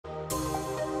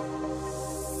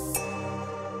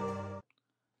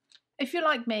If you're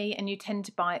like me and you tend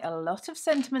to buy a lot of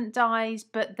sentiment dies,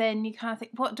 but then you kind of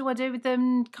think, what do I do with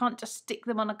them? Can't just stick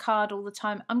them on a card all the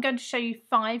time. I'm going to show you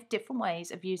 5 different ways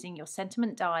of using your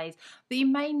sentiment dies that you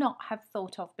may not have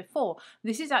thought of before.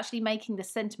 This is actually making the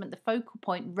sentiment the focal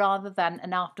point rather than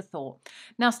an afterthought.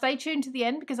 Now stay tuned to the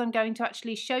end because I'm going to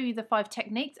actually show you the 5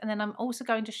 techniques, and then I'm also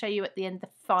going to show you at the end the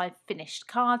 5 finished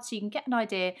cards so you can get an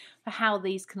idea for how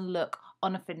these can look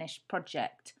on a finished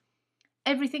project.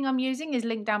 Everything I'm using is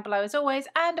linked down below as always,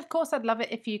 and of course I'd love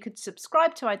it if you could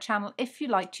subscribe to my channel if you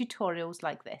like tutorials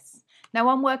like this. Now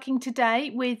I'm working today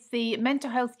with the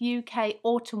Mental Health UK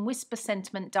Autumn Wisper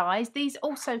Sentiment dies. These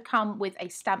also come with a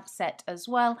stamp set as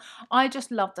well. I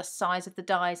just love the size of the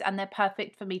dies and they're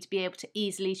perfect for me to be able to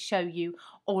easily show you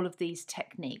all of these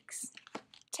techniques.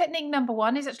 Technique number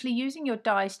 1 is actually using your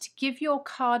dies to give your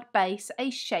card base a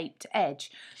shaped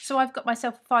edge. So I've got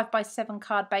myself a 5x7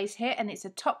 card base here and it's a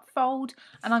top fold,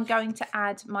 and I'm going to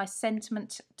add my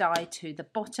sentiment die to the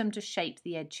bottom to shape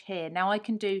the edge here. Now I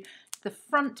can do the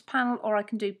front panel or I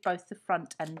can do both the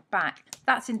front and back.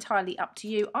 That's entirely up to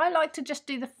you. I like to just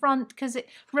do the front because it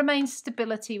remains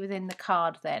stability within the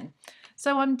card then.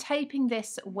 So I'm taping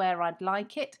this where I'd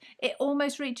like it. It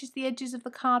almost reaches the edges of the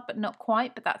card but not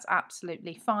quite, but that's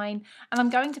absolutely fine. And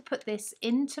I'm going to put this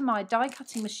into my die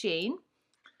cutting machine.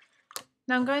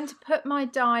 Now I'm going to put my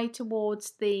die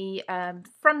towards the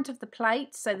front of the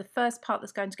plate, so the first part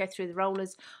that's going to go through the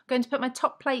rollers. I'm going to put my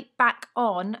top plate back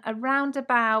on around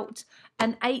about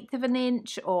 1/8 of an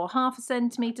inch or 1/2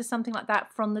 centimetre, something like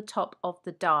that, from the top of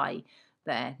the die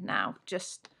there. Now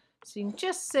just so you can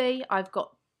just see, I've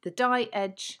got the die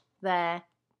edge there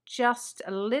just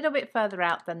a little bit further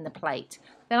out than the plate.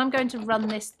 Then I'm going to run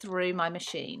this through my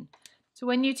machine. So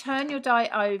when you turn your die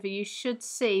over, you should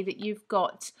see that you've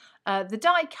got the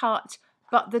die cut,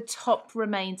 but the top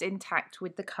remains intact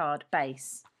with the card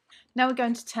base. Now we're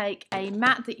going to take a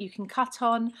mat that you can cut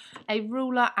on, a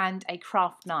ruler and a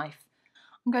craft knife.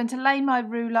 I'm going to lay my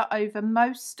ruler over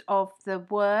most of the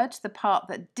word, the part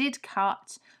that did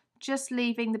cut, just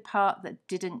leaving the part that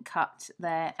didn't cut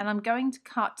there. And I'm going to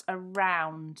cut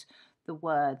around the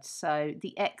word, so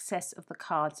the excess of the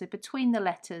card. So between the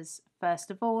letters,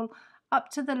 first of all, up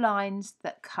to the lines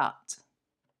that cut.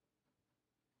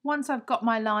 Once I've got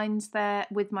my lines there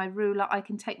with my ruler, I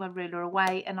can take my ruler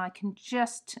away and I can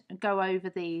just go over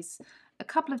these a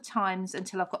couple of times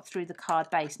until I've got through the card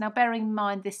base. Now bearing in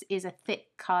mind this is a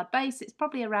thick card base, it's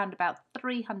probably around about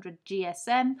 300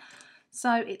 GSM,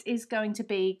 so it is going to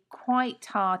be quite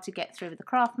hard to get through with the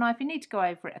craft knife. You need to go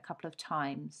over it a couple of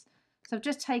times. So I've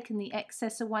just taken the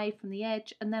excess away from the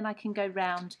edge and then I can go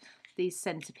round these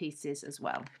centerpieces as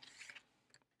well.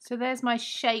 So there's my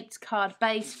shaped card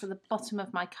base for the bottom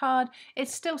of my card. It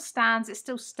still stands, it's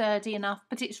still sturdy enough,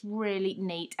 but it's really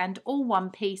neat and all one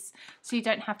piece, so you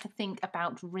don't have to think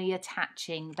about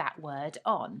reattaching that word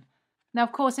on. Now,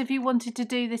 of course, if you wanted to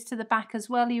do this to the back as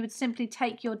well, you would simply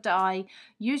take your die,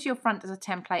 use your front as a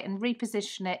template and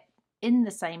reposition it in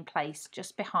the same place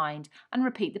just behind and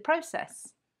repeat the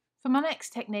process. For my next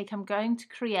technique, I'm going to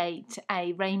create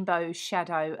a rainbow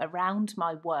shadow around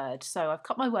my word. So I've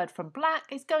cut my word from black,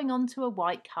 it's going onto a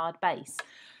white card base.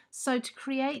 So to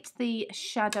create the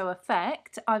shadow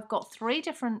effect, I've got 3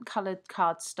 different coloured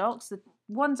cardstocks. The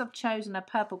ones I've chosen are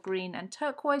purple, green and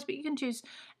turquoise, but you can choose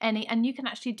any, and you can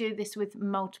actually do this with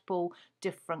multiple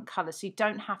different colours. So you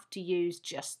don't have to use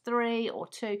just 3 or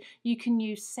 2. You can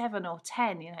use 7 or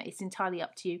 10, you know, it's entirely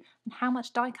up to you and how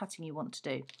much die cutting you want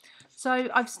to do. So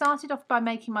I've started off by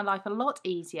making my life a lot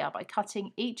easier by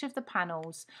cutting each of the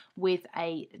panels with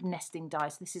a nesting die.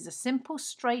 So this is a simple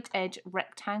straight edge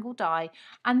rectangle die,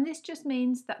 and this just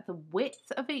means that the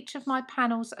width of each of my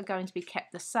panels are going to be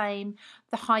kept the same.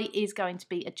 The height is going to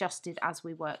be adjusted as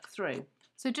we work through.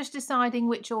 So just deciding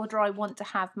which order I want to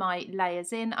have my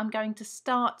layers in, I'm going to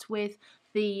start with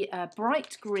the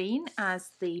bright green as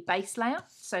the base layer,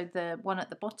 so the one at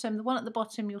the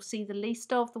bottom you'll see the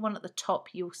least of, the one at the top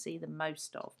you'll see the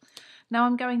most of. Now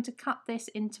I'm going to cut this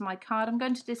into my card. I'm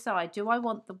going to decide, do I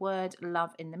want the word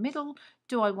love in the middle,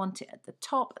 do I want it at the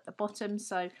top, at the bottom?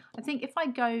 So I think if I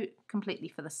go completely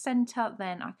for the centre,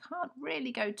 then I can't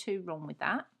really go too wrong with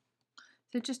that.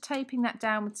 So just taping that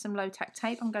down with some low tack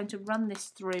tape, I'm going to run this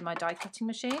through my die cutting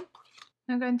machine.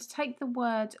 I'm going to take the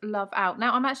word love out.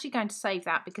 Now I'm actually going to save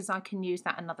that because I can use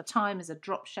that another time as a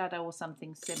drop shadow or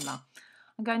something similar.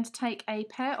 I'm going to take a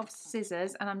pair of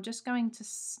scissors and I'm just going to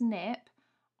snip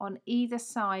on either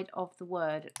side of the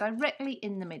word, directly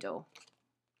in the middle.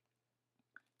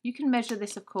 You can measure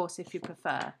this, of course, if you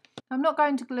prefer. I'm not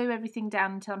going to glue everything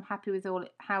down until I'm happy with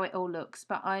how it all looks,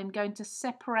 but I'm going to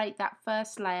separate that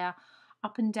first layer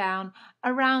up and down,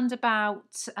 around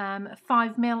about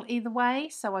 5mm either way.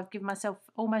 So I've given myself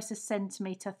almost a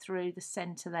centimetre through the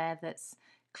centre there that's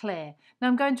clear. Now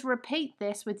I'm going to repeat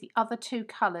this with the other two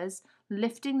colours,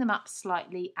 lifting them up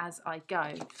slightly as I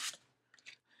go.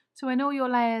 So when all your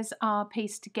layers are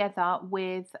pieced together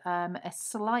with a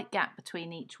slight gap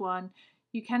between each one,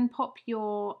 you can pop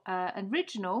your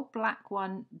original black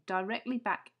one directly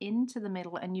back into the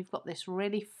middle, and you've got this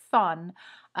really fun,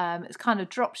 it's kind of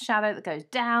drop shadow that goes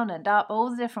down and up,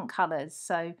 all the different colours.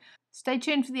 So stay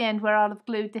tuned for the end where I'll have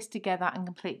glued this together and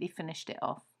completely finished it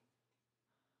off.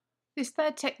 This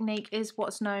third technique is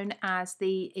what's known as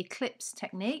the eclipse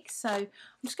technique. So I'm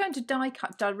just going to die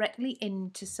cut directly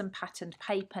into some patterned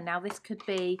paper. Now this could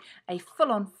be a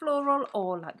full-on floral,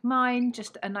 or like mine,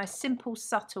 just a nice simple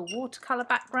subtle watercolour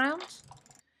background.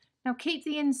 Now keep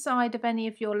the inside of any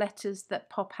of your letters that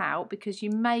pop out, because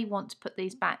you may want to put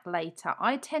these back later.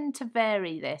 I tend to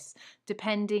vary this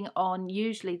depending on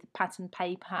usually the pattern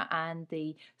paper and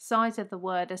the size of the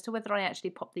word as to whether I actually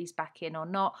pop these back in or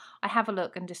not. I have a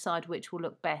look and decide which will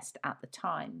look best at the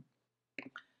time.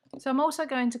 So I'm also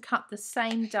going to cut the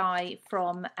same die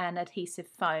from an adhesive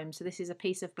foam. So this is a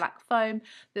piece of black foam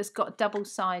that's got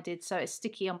double-sided, so it's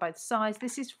sticky on both sides.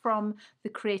 This is from the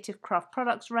Creative Craft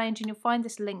products range, and you'll find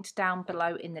this linked down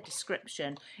below in the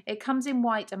description. It comes in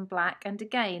white and black, and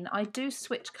again I do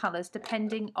switch colours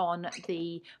depending on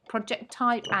the project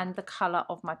type and the colour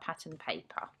of my pattern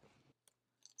paper.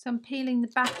 So I'm peeling the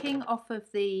backing off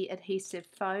of the adhesive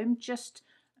foam just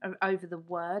over the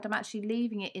word. I'm actually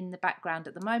leaving it in the background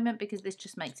at the moment because this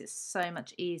just makes it so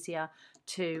much easier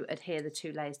to adhere the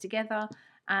two layers together.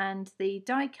 And the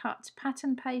die cut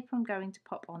pattern paper I'm going to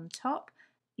pop on top,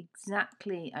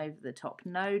 exactly over the top,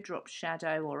 no drop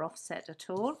shadow or offset at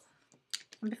all.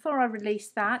 And before I release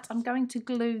that, I'm going to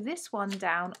glue this one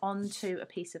down onto a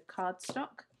piece of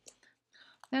cardstock.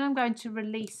 Then I'm going to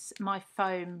release my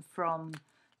foam from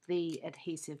the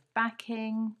adhesive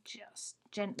backing, just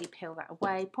gently peel that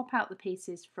away, pop out the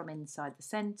pieces from inside the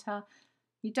centre.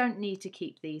 You don't need to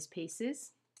keep these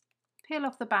pieces. Peel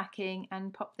off the backing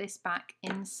and pop this back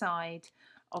inside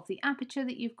of the aperture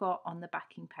that you've got on the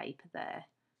backing paper there.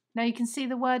 Now you can see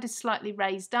the word is slightly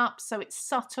raised up, so it's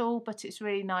subtle, but it's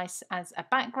really nice as a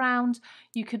background.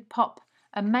 You could pop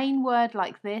a main word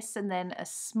like this and then a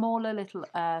smaller little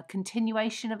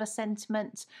continuation of a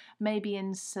sentiment, maybe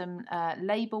in some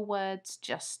label words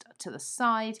just to the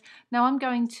side. Now I'm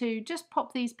going to just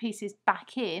pop these pieces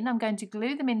back in. I'm going to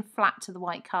glue them in flat to the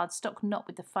white cardstock, not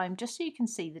with the foam, just so you can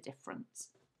see the difference.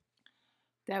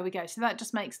 There we go. So that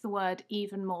just makes the word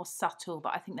even more subtle,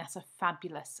 but I think that's a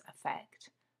fabulous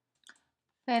effect.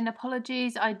 Then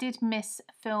apologies, I did miss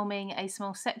filming a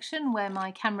small section where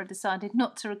my camera decided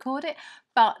not to record it,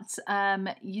 but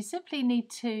you simply need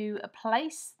to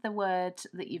place the word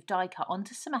that you've die cut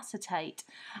onto some acetate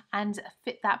and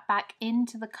fit that back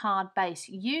into the card base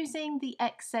using the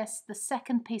excess, the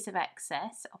second piece of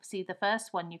excess, obviously the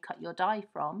first one you cut your die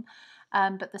from,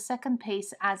 but the second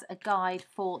piece as a guide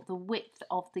for the width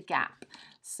of the gap.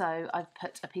 So I've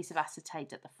put a piece of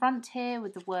acetate at the front here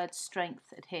with the word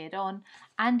strength adhered on,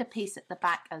 and a piece at the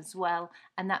back as well,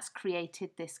 and that's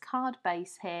created this card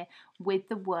base here with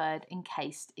the word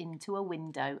encased into a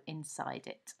window inside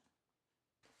it.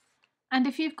 And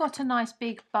if you've got a nice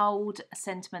big bold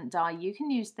sentiment die, you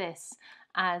can use this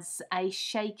as a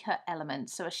shaker element,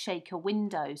 so a shaker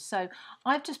window. So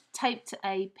I've just taped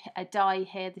a die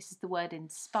here, this is the word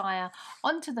inspire,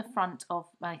 onto the front of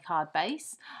my card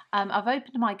base. I've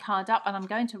opened my card up and I'm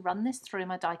going to run this through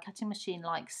my die cutting machine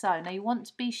like so. Now you want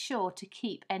to be sure to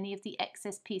keep any of the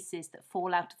excess pieces that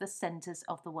fall out of the centres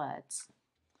of the words.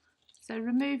 So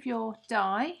remove your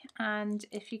die, and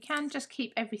if you can, just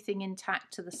keep everything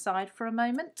intact to the side for a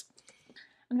moment.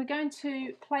 And we're going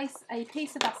to place a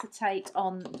piece of acetate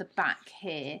on the back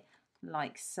here,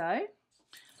 like so.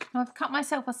 Now I've cut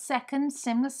myself a second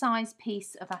similar size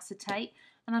piece of acetate,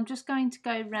 and I'm just going to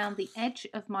go around the edge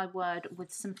of my word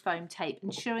with some foam tape,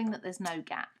 ensuring that there's no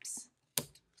gaps.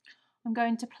 I'm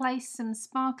going to place some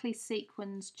sparkly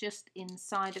sequins just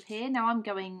inside of here. Now I'm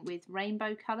going with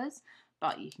rainbow colours,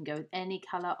 but you can go with any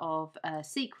colour of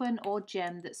sequin or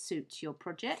gem that suits your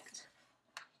project.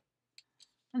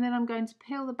 And then I'm going to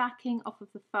peel the backing off of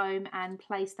the foam and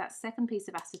place that second piece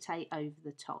of acetate over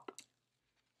the top.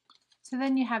 So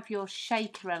then you have your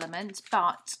shaker element,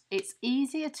 but it's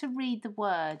easier to read the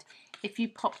word if you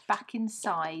pop back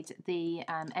inside the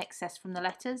excess from the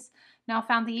letters. Now I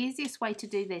found the easiest way to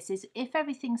do this is if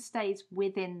everything stays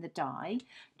within the die,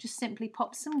 just simply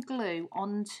pop some glue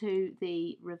onto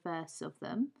the reverse of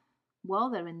them while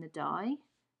they're in the die.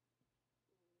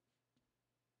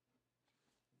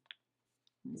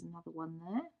 There's another one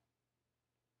there.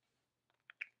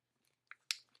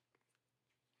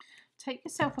 Take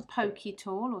yourself a pokey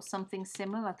tool or something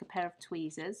similar, like a pair of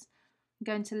tweezers. I'm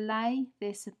going to lay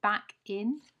this back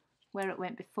in where it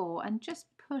went before and just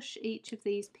push each of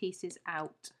these pieces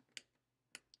out.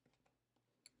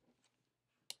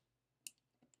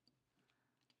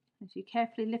 As you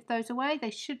carefully lift those away,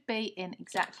 they should be in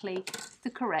exactly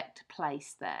the correct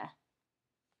place there.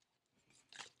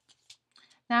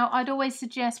 Now, I'd always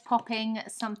suggest popping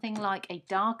something like a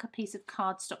darker piece of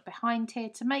cardstock behind here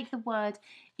to make the word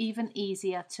even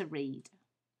easier to read.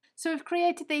 So we've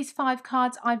created these 5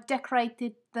 cards. I've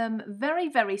decorated them very,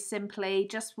 very simply,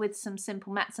 just with some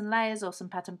simple mats and layers or some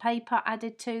pattern paper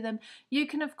added to them. You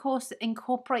can, of course,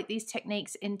 incorporate these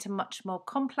techniques into much more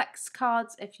complex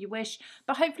cards if you wish,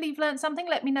 but hopefully you've learned something.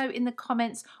 Let me know in the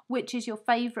comments which is your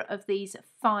favourite of these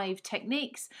 5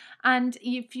 techniques. And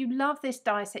if you love this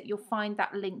die set, you'll find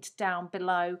that linked down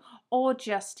below or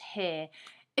just here.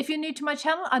 If you're new to my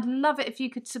channel, I'd love it if you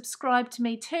could subscribe to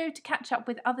me too to catch up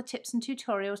with other tips and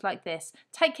tutorials like this.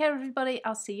 Take care everybody,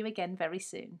 I'll see you again very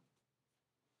soon.